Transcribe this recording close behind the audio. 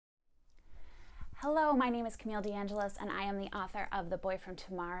Hello, my name is Camille DeAngelis, and I am the author of The Boy from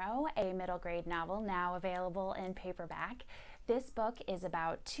Tomorrow, a middle grade novel now available in paperback. This book is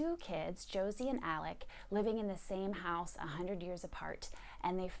about two kids, Josie and Alec, living in the same house 100 years apart,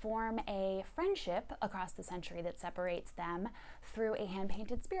 and they form a friendship across the century that separates them through a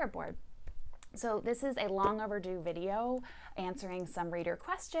hand-painted spirit board. So this is a long overdue video answering some reader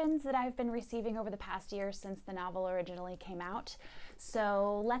questions that I've been receiving over the past year since the novel originally came out.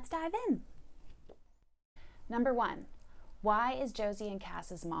 So let's dive in. Number 1, why is Josie and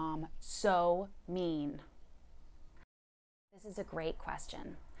Cass's mom so mean? This is a great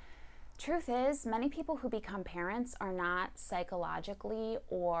question. Truth is, many people who become parents are not psychologically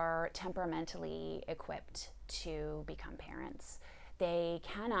or temperamentally equipped to become parents. They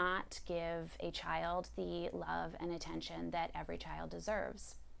cannot give a child the love and attention that every child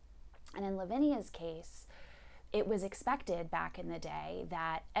deserves. And in Lavinia's case, it was expected back in the day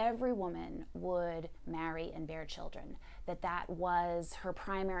that every woman would marry and bear children, that was her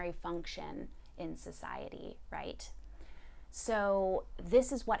primary function in society, right? So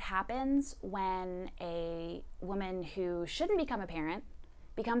this is what happens when a woman who shouldn't become a parent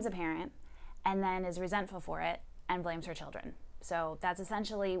becomes a parent and then is resentful for it and blames her children. So that's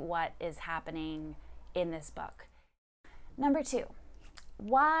essentially what is happening in this book. Number 2,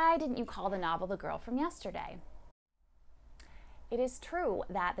 why didn't you call the novel The Girl from Yesterday? It is true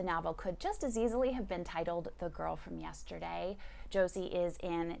that the novel could just as easily have been titled The Girl from Yesterday. Josie is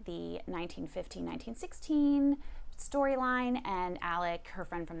in the 1915-1916 storyline, and Alec, her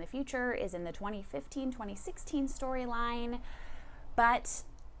friend from the future, is in the 2015-2016 storyline. But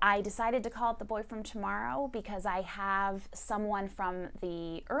I decided to call it The Boy from Tomorrow because I have someone from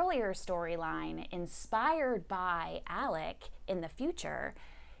the earlier storyline inspired by Alec in the future.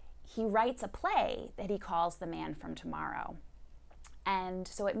 He writes a play that he calls The Man from Tomorrow. And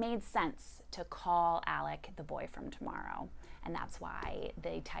so it made sense to call Alec The Boy from Tomorrow, and that's why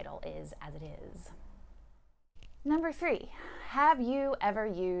the title is as it is. Number 3, have you ever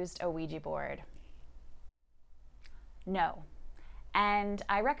used a Ouija board? No. And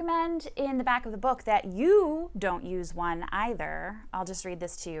I recommend in the back of the book that you don't use one either. I'll just read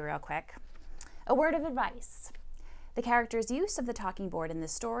this to you real quick. A word of advice. The character's use of the talking board in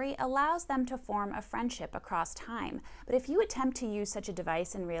this story allows them to form a friendship across time, but if you attempt to use such a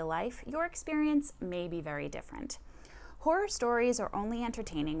device in real life, your experience may be very different. Horror stories are only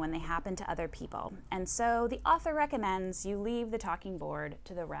entertaining when they happen to other people, and so the author recommends you leave the talking board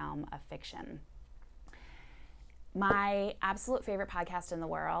to the realm of fiction. My absolute favorite podcast in the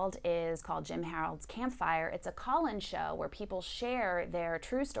world is called Jim Harold's Campfire. It's a call-in show where people share their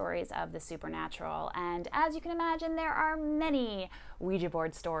true stories of the supernatural. And as you can imagine, there are many Ouija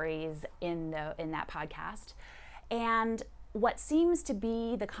board stories in that podcast. And what seems to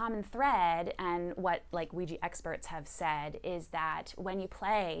be the common thread, and what Ouija experts have said, is that when you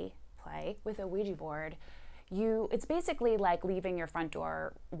play with a Ouija board, it's basically like leaving your front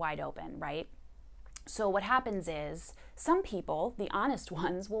door wide open, right? So what happens is some people, the honest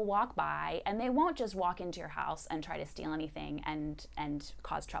ones, will walk by and they won't just walk into your house and try to steal anything and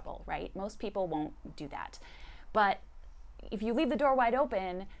cause trouble, right? Most people won't do that. But if you leave the door wide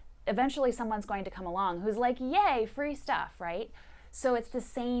open, eventually someone's going to come along who's like, yay, free stuff, right? So it's the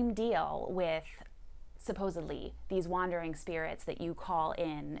same deal with supposedly these wandering spirits that you call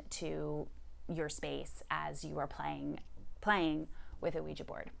in to your space as you are playing with a Ouija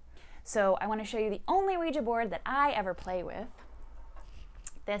board. So I want to show you the only Ouija board that I ever play with.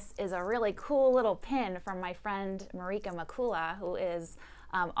 This is a really cool little pin from my friend Marika McCoola, who is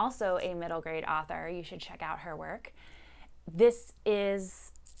also a middle grade author. You should check out her work. This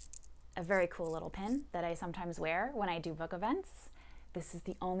is a very cool little pin that I sometimes wear when I do book events. This is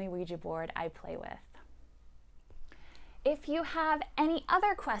the only Ouija board I play with. If you have any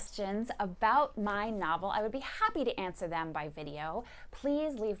other questions about my novel, I would be happy to answer them by video.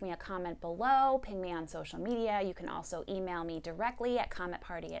 Please leave me a comment below, ping me on social media. You can also email me directly at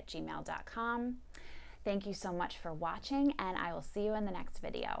cometparty@gmail.com. Thank you so much for watching, and I will see you in the next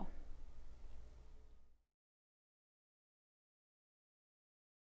video.